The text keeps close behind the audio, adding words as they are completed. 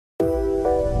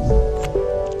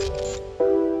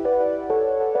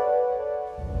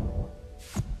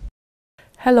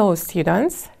Hello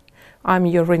students, I'm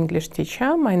your English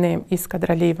teacher. My name is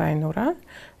Ainura,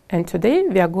 and today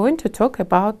we are going to talk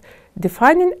about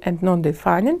defining and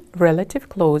non-defining relative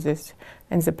clauses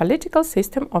and the political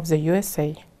system of the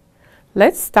USA.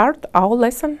 Let's start our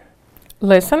lesson.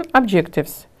 Lesson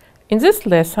objectives. In this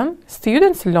lesson,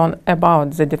 students learn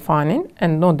about the defining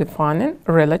and non-defining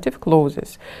relative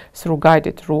clauses through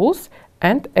guided rules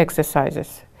and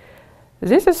exercises.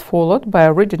 This is followed by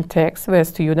a reading text where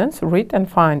students read and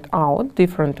find out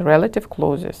different relative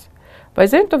clauses. By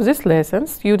the end of this lesson,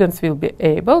 students will be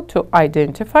able to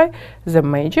identify the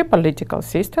major political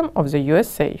system of the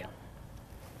USA.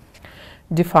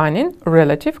 Defining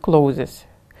relative clauses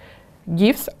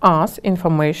gives us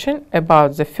information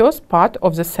about the first part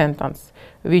of the sentence,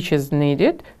 which is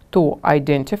needed to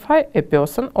identify a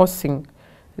person or thing.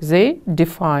 They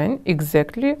define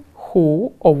exactly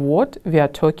who or what we are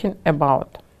talking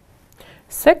about.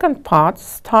 Second part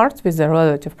starts with the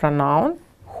relative pronoun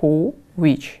who,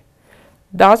 which.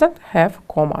 Doesn't have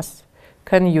commas.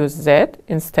 Can use that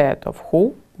instead of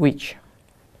who, which.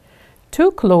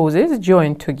 Two clauses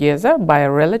joined together by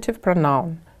a relative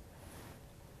pronoun.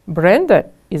 Brenda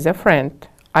is a friend.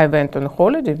 I went on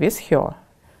holiday with her.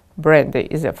 Brenda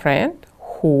is a friend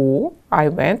who I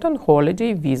went on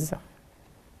holiday with.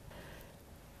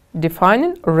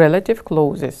 Defining relative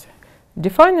clauses.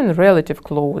 Defining relative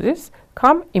clauses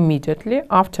come immediately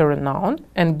after a noun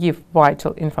and give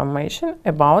vital information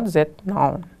about that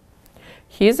noun.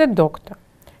 He is a doctor.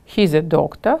 He is a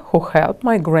doctor who helped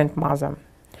my grandmother.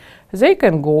 They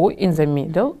can go in the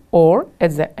middle or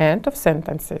at the end of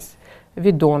sentences.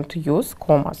 We don't use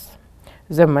commas.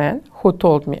 The man who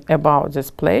told me about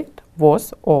this plate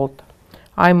was old.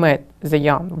 I met the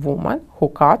young woman who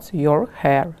cuts your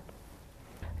hair.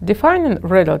 Defining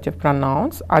relative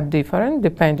pronouns are different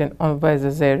depending on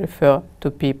whether they refer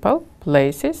to people,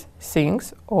 places,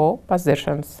 things, or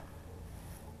possessions.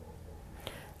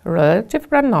 Relative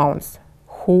pronouns: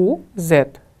 who,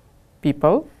 that,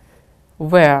 people;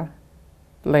 where,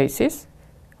 places;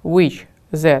 which,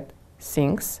 that,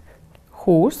 things;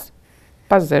 whose,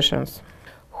 possessions.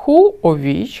 Who or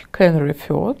which can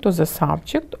refer to the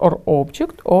subject or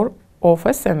object of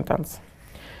a sentence.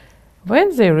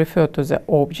 When they refer to the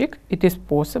object, it is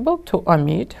possible to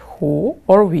omit who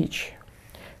or which.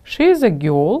 She is a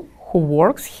girl who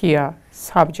works here,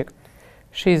 subject.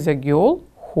 She is a girl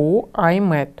who I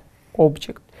met,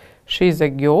 object. She is a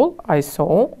girl I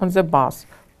saw on the bus,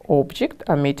 object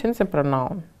omitting the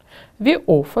pronoun. We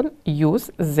often use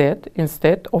that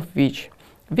instead of which.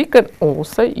 We can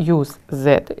also use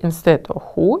that instead of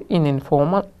who in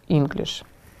informal English.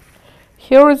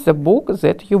 Here is the book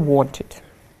that you wanted.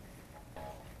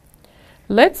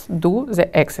 Let's do the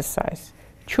exercise.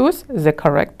 Choose the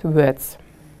correct words.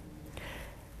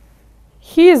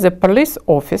 He is a police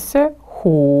officer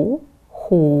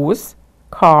whose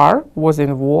car was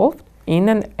involved in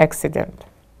an accident.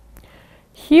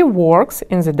 He works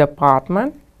in the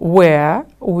department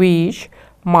which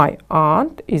my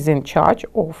aunt is in charge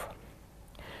of.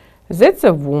 That's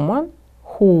a woman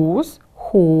who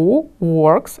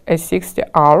works a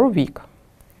 60-hour week.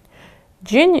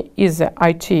 Jenny is an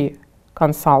IT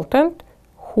consultant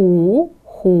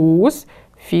who's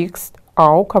fixed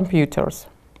our computers.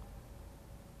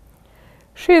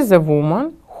 She is a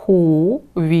woman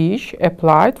which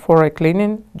applied for a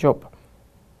cleaning job.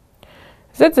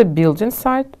 That's a building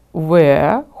site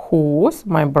whose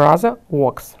my brother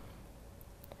works.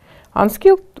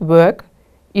 Unskilled work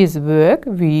is work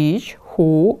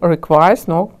who requires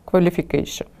no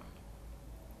qualification.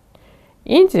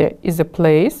 India is a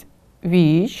place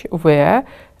where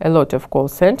a lot of call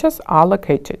centers are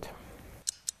located.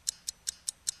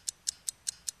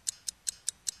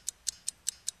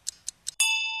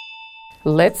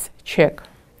 Let's check.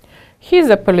 He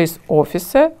is a police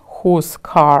officer whose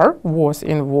car was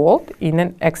involved in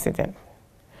an accident.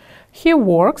 He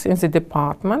works in the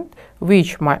department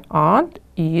which my aunt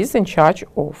is in charge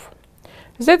of.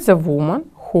 That's a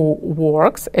woman who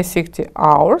works a 60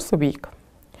 hours a week.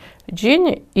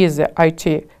 Jenny is an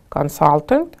IT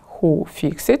consultant who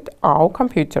fixed our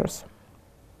computers.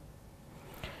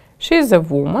 She is a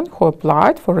woman who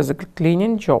applied for the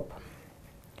cleaning job.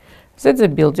 That's the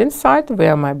building site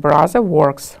where my brother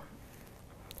works.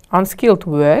 Unskilled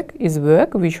work is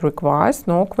work which requires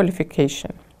no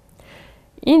qualification.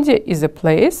 India is a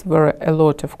place where a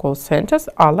lot of call centers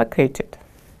are located.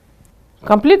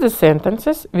 Complete the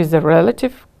sentences with the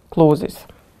relative clauses.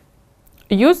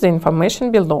 Use the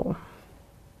information below.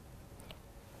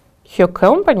 Her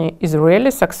company is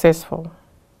really successful.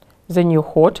 The new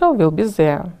hotel will be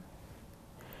there.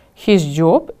 His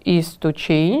job is to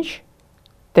change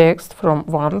text from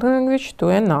one language to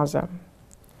another.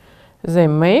 They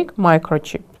make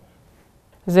microchip.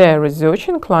 They are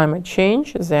researching climate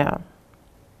change there.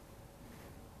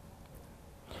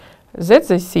 That's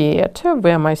the theater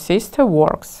where my sister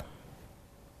works.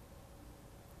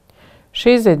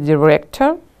 She is a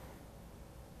director.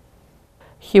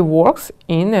 He works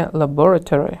in a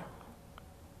laboratory.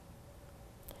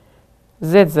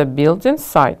 That's the building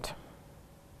site.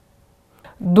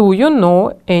 Do you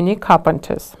know any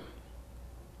carpenters?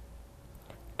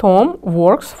 Tom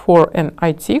works for an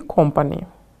IT company.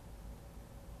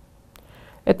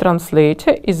 A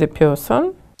translator is a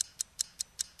person.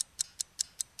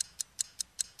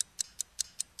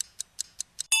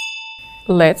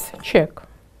 Let's check.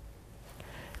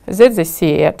 That's the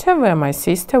theater where my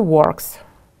sister works.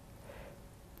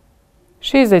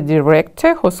 She is a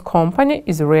director whose company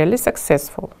is really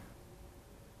successful.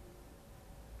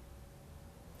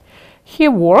 He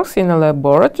works in a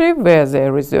laboratory where they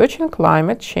are researching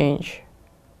climate change.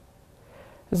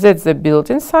 That's the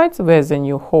building site where the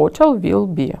new hotel will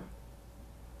be.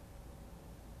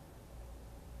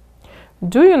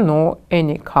 Do you know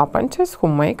any carpenters who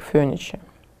make furniture?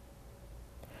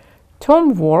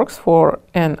 Tom works for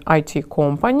an IT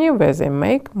company where they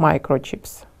make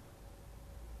microchips.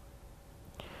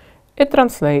 A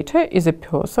translator is a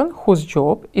person whose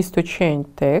job is to change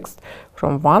text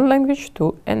from one language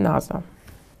to another.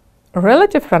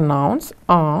 Relative pronouns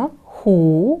are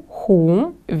who,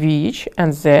 whom, which,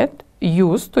 and that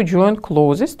used to join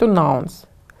clauses to nouns.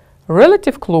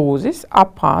 Relative clauses are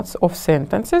parts of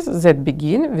sentences that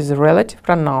begin with relative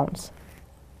pronouns.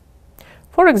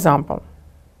 For example,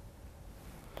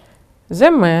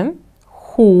 the man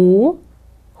who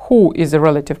is a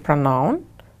relative pronoun,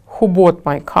 who bought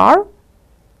my car,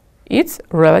 it's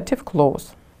relative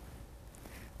clause.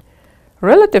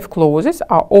 Relative clauses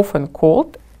are often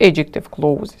called adjective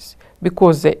clauses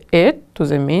because they add to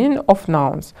the meaning of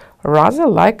nouns, rather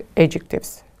like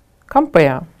adjectives.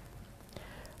 Compare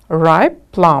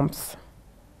ripe plums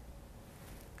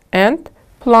and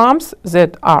plums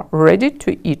that are ready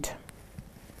to eat.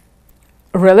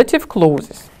 Relative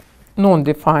clauses.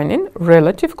 Non-defining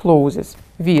relative clauses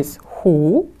with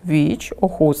who, which, or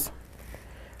whose.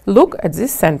 Look at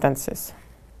these sentences.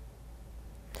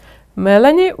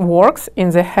 Melanie works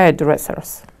in the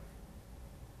hairdressers.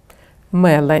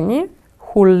 Melanie,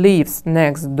 who lives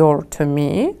next door to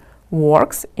me,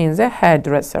 works in the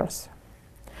hairdressers.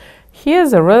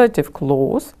 Here's a relative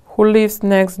clause, who lives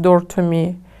next door to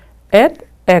me, add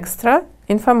extra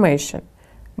information,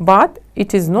 but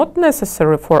it is not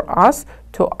necessary for us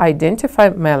to identify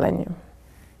Melanie.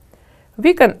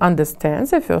 We can understand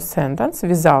the first sentence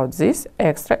without this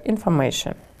extra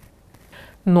information.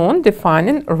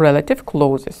 Non-defining relative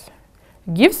clauses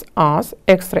gives us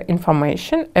extra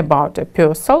information about a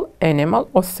person, animal,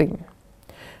 or thing.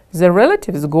 The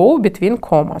relatives go between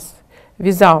commas.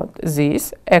 Without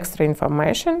this extra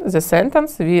information, the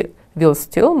sentence will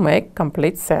still make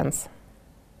complete sense.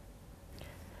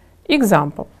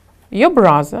 Example: your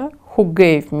brother, who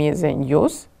gave me the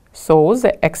news, saw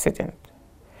the accident.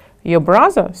 Your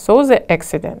brother saw the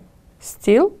accident.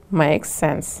 Still makes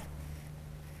sense.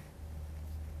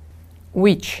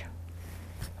 Which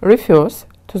refers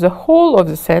to the whole of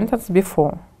the sentence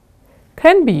before,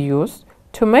 can be used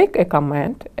to make a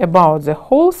comment about the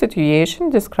whole situation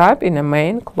described in a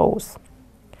main clause.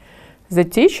 The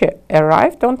teacher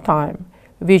arrived on time,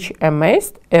 which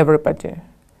amazed everybody.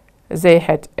 They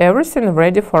had everything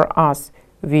ready for us,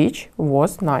 which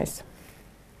was nice.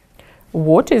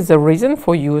 What is the reason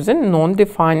for using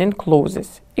non-defining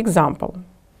clauses? Example: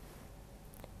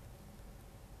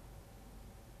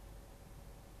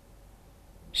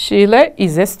 Sheila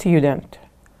is a student.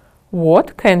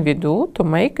 What can we do to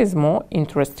make it more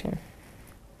interesting?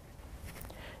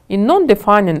 In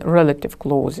non-defining relative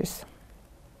clauses,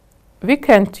 we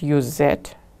can't use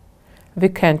that. We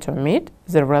can't omit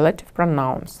the relative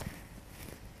pronouns.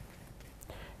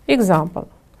 Example: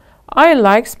 I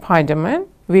like Spider-Man,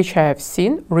 which I have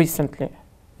seen recently.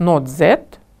 Not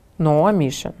that, no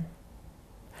omission.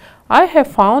 I have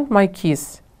found my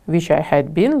keys, which I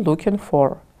had been looking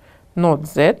for. Not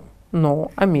that,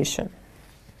 no omission.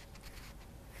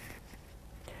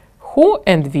 Who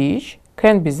and which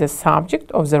can be the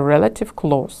subject of the relative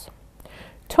clause.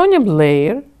 Tony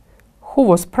Blair, who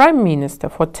was Prime Minister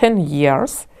for 10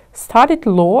 years, studied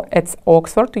law at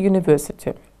Oxford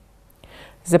University.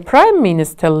 The Prime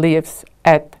Minister lives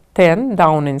at 10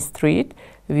 Downing Street,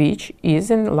 which is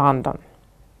in London.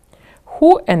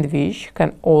 Who and which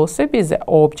can also be the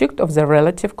object of the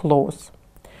relative clause.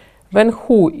 When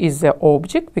who is the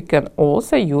object, we can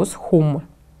also use whom.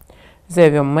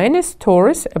 there were many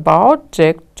stories about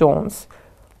Jack Jones,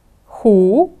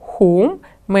 whom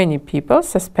many people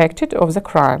suspected of the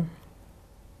crime.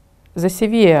 The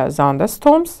severe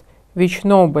thunderstorms, which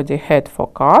nobody had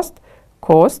forecast,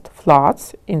 caused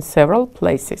floods in several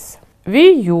places.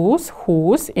 We use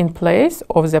whose in place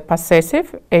of the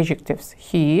possessive adjectives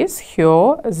his,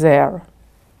 her, their.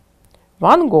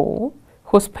 Van Gogh,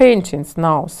 whose paintings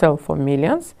now sell for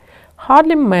millions,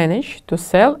 hardly managed to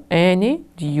sell any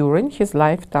during his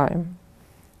lifetime.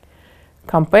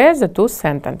 Compare the two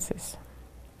sentences.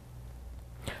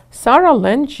 Sarah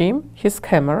lent Jim his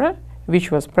camera,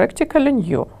 which was practically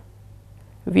new,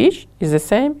 which is the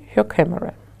same her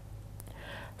camera.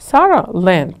 Sarah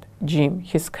lent Jim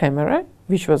his camera,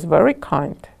 which was very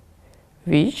kind,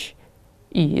 which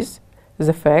is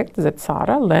the fact that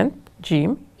Sarah lent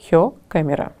Jim her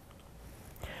camera.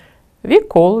 We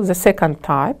call the second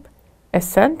type a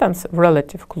sentence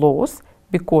relative clause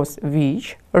because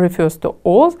which refers to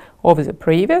all of the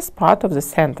previous part of the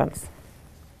sentence.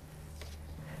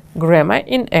 Grammar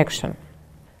in action.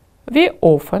 We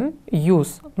often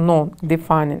use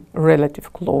non-defining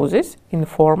relative clauses in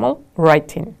formal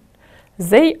writing.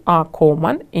 They are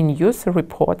common in user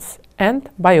reports and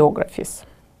biographies.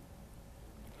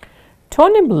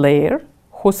 Tony Blair,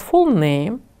 whose full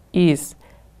name is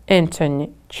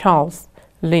Anthony Charles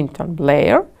Linton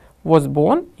Blair, was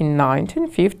born in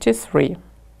 1953.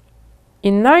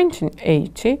 In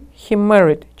 1980, he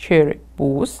married Cherry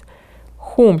Booth,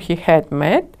 whom he had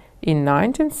met in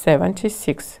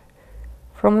 1976.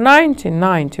 From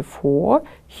 1994,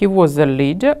 he was the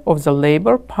leader of the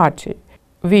Labour Party,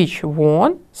 which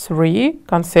won 3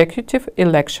 consecutive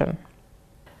elections.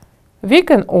 We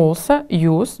can also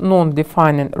use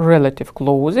non-defining relative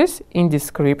clauses in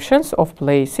descriptions of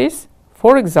places,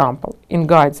 for example, in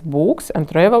guides, books, and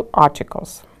travel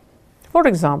articles. For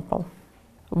example,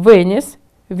 Venice,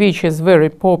 which is very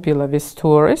popular with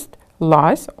tourists,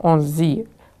 lies on the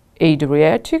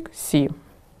Adriatic Sea.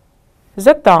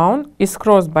 The town is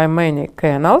crossed by many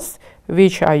canals,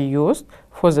 which are used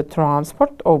for the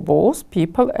transport of both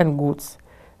people and goods.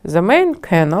 The main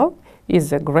canal is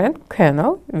the Grand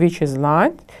Canal, which is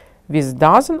lined with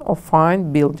dozens of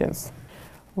fine buildings.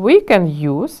 We can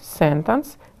use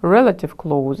sentence relative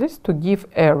clauses to give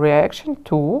a reaction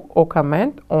to or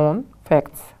comment on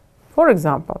facts. For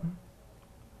example,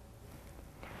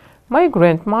 my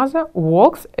grandmother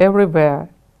walks everywhere,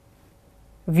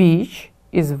 which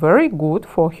is very good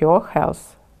for her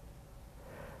health.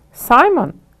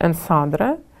 Simon and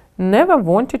Sandra never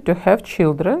wanted to have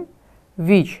children,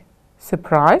 which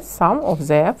surprised some of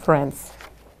their friends.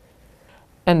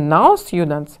 And now,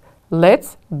 students,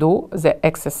 let's do the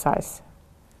exercise.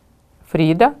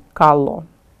 Frida Kahlo.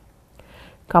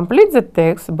 Complete the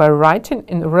text by writing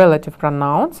in relative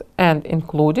pronouns and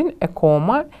including a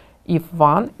comma if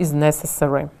one is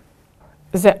necessary.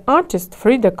 The artist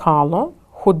Frida Kahlo,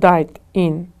 who died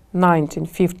in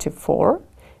 1954,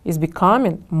 is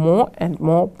becoming more and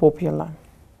more popular.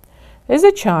 As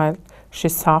a child, she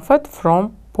suffered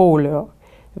from polio,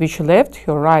 which left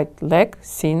her right leg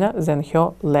thinner than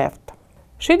her left.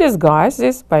 She disguised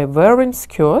this by wearing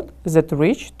skirts that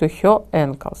reached to her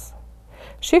ankles.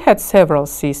 She had several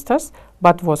sisters,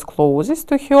 but was closest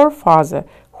to her father,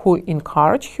 who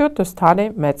encouraged her to study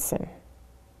medicine.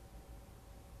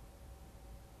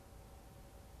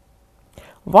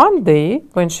 One day,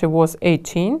 when she was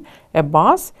 18, a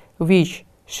bus which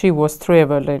she was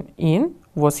traveling in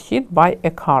was hit by a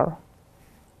car.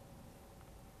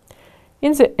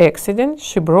 In the accident,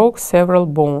 she broke several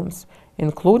bones,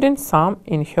 including some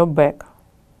in her back.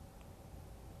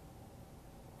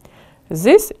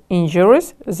 These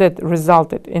injuries that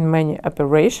resulted in many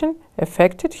operations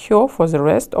affected her for the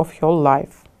rest of her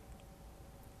life.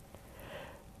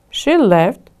 She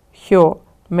left her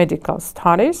medical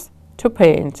studies to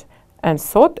paint and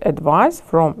sought advice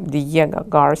from Diego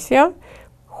Garcia,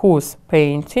 whose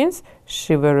paintings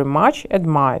she very much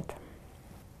admired.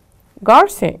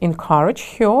 Garcia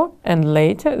encouraged her, and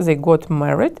later they got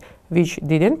married, which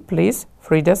didn't please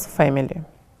Frida's family.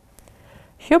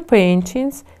 Her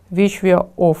paintings, which were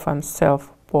often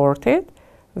self-portrait,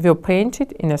 were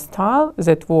painted in a style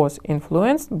that was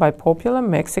influenced by popular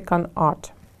Mexican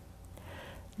art.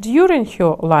 During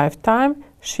her lifetime,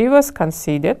 she was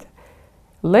considered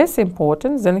less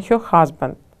important than her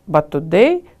husband, but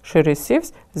today she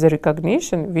receives the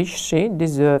recognition which she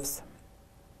deserves.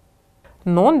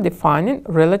 Non-defining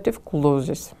relative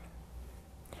clauses.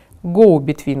 Go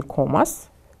between commas.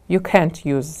 You can't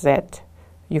use that.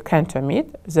 You can't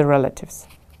omit the relatives.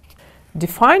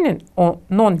 Defining or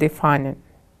non-defining.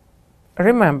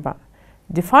 Remember,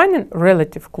 defining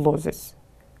relative clauses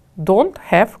don't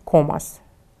have commas.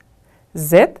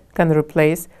 That can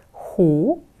replace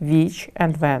who, which,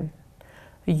 and when.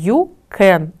 You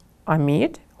can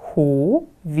omit who,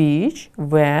 which,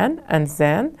 when, and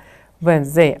then when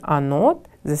they are not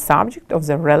the subject of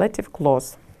the relative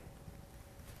clause.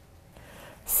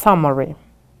 Summary.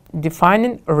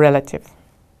 Defining relative.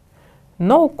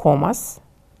 No commas.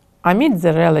 Omit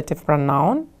the relative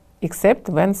pronoun except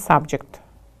when subject.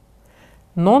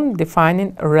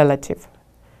 Non-defining relative.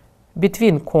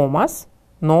 Between commas,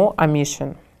 no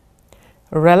omission.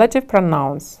 Relative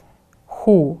pronouns.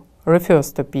 Who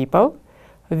refers to people,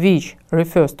 which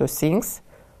refers to things,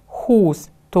 whose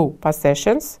to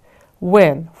possessions,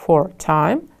 when for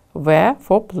time, where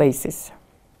for places.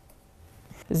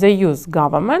 They use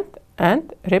government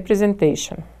and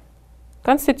representation.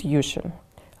 Constitution.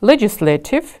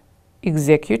 Legislative,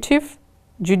 executive,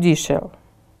 judicial.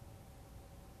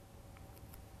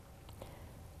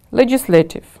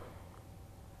 Legislative.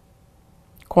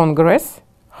 Congress,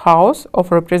 House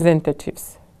of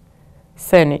Representatives,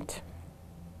 Senate.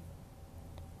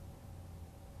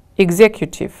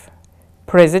 Executive,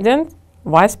 President,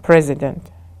 Vice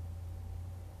President.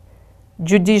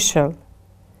 Judicial,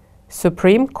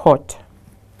 Supreme Court.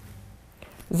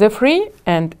 The free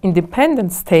and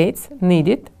independent states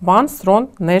needed one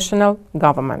strong national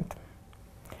government.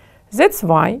 That's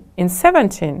why in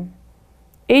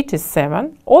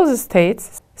 1787 all the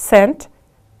states sent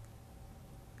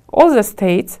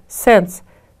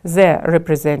their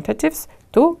representatives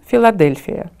to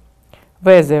Philadelphia,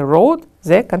 where they wrote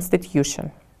their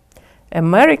constitution.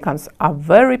 Americans are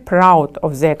very proud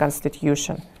of their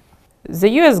constitution. The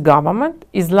US government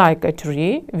is like a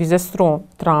tree with a strong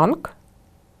trunk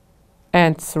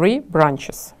and 3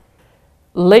 branches.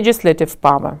 Legislative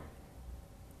power,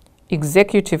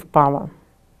 executive power,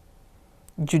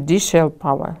 judicial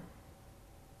power.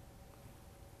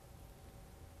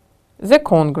 The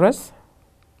Congress,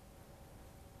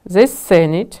 the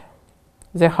Senate,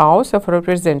 the House of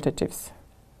Representatives.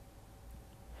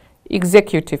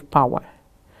 Executive power,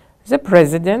 the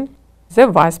President, the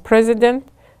Vice President,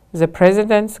 the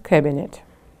President's Cabinet.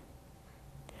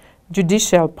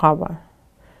 Judicial power,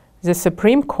 the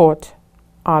Supreme Court,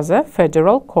 other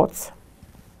federal courts.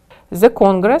 The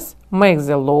Congress makes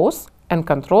the laws and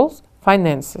controls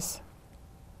finances.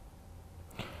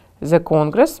 The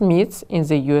Congress meets in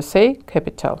the USA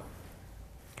Capitol.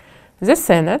 The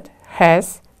Senate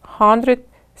has 100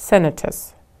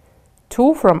 senators,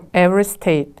 2 from every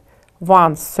state.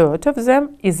 1/3 of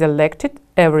them is elected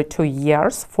every 2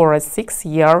 years for a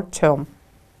 6-year term.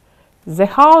 The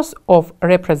House of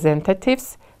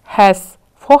Representatives has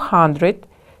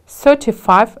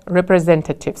 435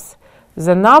 representatives.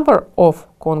 The number of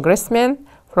congressmen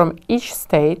from each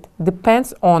state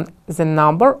depends on the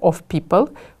number of people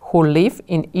who live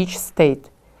in each state.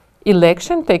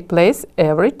 Elections take place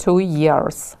every 2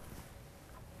 years.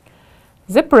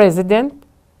 The President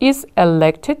is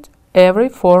elected every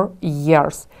 4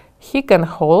 years. He can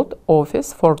hold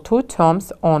office for 2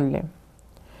 terms only.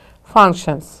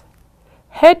 Functions: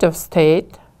 Head of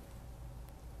State,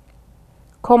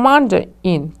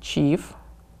 Commander-in-Chief,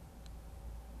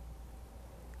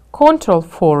 control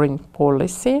foreign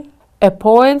policy,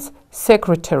 appoints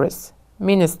secretaries,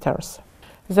 ministers.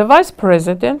 The Vice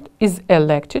President is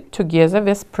elected together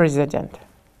with President.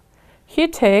 He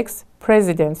takes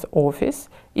President's office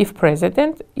if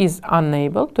President is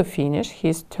unable to finish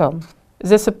his term.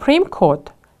 The Supreme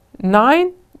Court,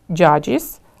 9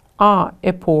 judges are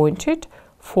appointed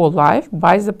for life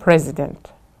by the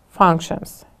President.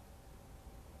 Functions: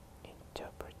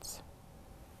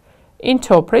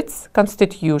 interprets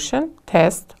Constitution,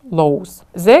 test laws.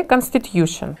 The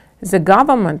Constitution. The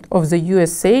government of the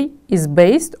USA is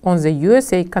based on the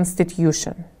USA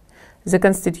Constitution. The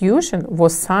Constitution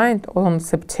was signed on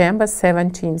September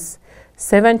 17,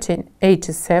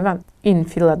 1787 in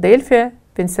Philadelphia,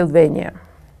 Pennsylvania.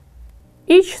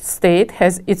 Each state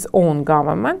has its own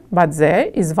government, but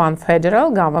there is one federal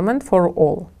government for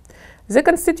all. The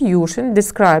Constitution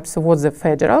describes what the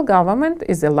federal government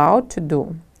is allowed to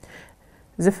do.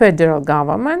 The federal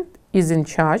government is in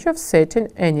charge of settling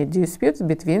any disputes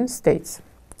between states.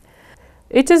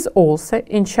 It is also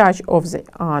in charge of the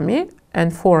army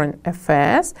and foreign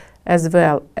affairs, as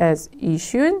well as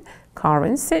issuing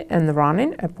currency and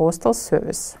running a postal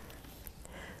service.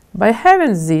 By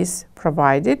having this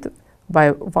provided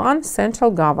by one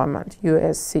central government,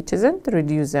 U.S. citizens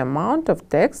reduce the amount of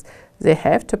tax they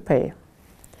have to pay.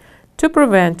 To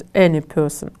prevent any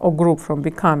person or group from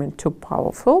becoming too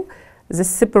powerful, the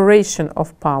separation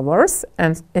of powers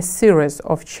and a series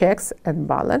of checks and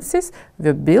balances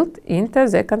were built into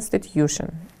the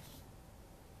Constitution.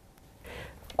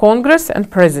 Congress and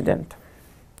President.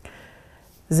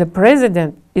 The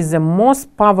President is the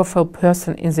most powerful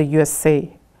person in the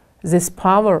USA. This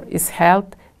power is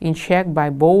held in check by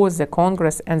both the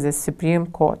Congress and the Supreme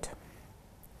Court.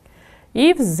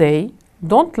 If they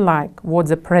don't like what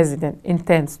the President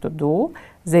intends to do,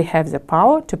 they have the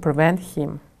power to prevent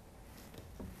him.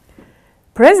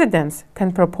 Presidents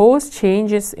can propose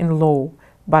changes in law,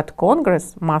 but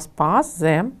Congress must pass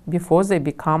them before they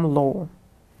become law.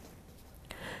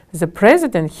 The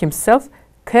President himself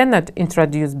cannot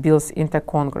introduce bills into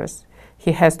Congress.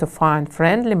 He has to find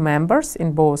friendly members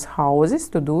in both houses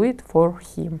to do it for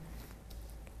him.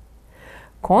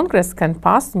 Congress can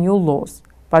pass new laws,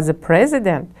 but the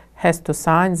President has to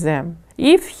sign them.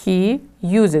 If he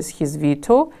uses his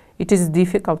veto, it is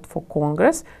difficult for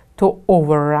Congress to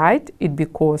override it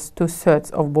because 2/3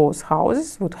 of both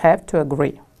houses would have to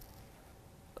agree.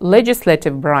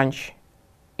 Legislative branch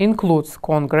includes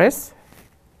Congress,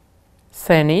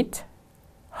 Senate,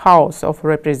 House of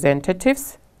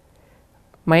Representatives.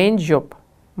 Main job: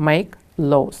 make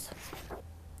laws.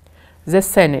 The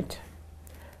Senate: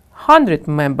 100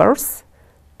 members,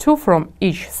 2 from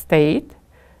each state.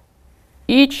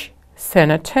 Each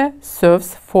senator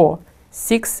serves for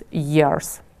 6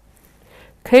 years.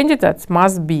 Candidates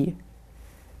must be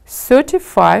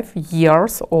 35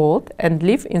 years old and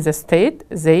live in the state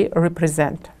they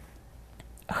represent.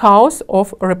 House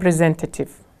of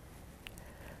Representatives: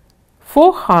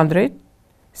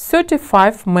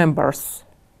 435 members.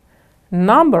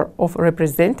 Number of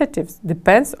representatives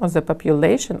depends on the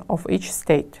population of each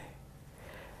state.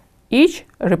 Each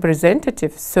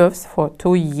representative serves for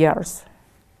 2 years.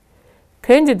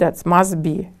 Candidates must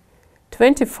be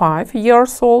 25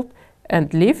 years old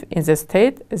and live in the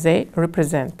state they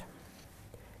represent.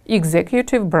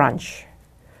 Executive branch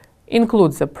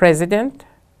includes the President.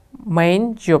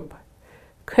 Main job: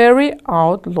 carry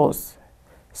out laws.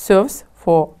 Serves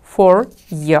for 4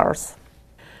 years.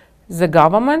 The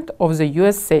government of the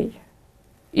USA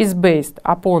is based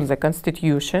upon the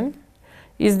Constitution,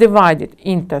 is divided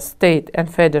into state and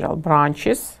federal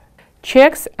branches.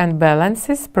 Checks and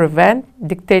balances prevent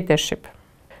dictatorship.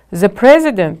 The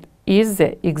President is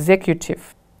the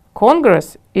executive.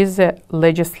 Congress is the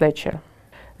legislature.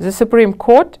 The Supreme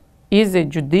Court is the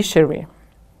judiciary.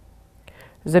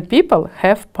 The people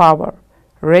have power.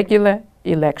 Regular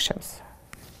elections.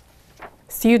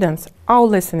 Students, our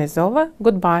lesson is over.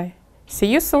 Goodbye. See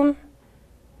you soon.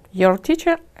 Your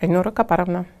teacher, Ainura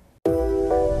Kaparovna.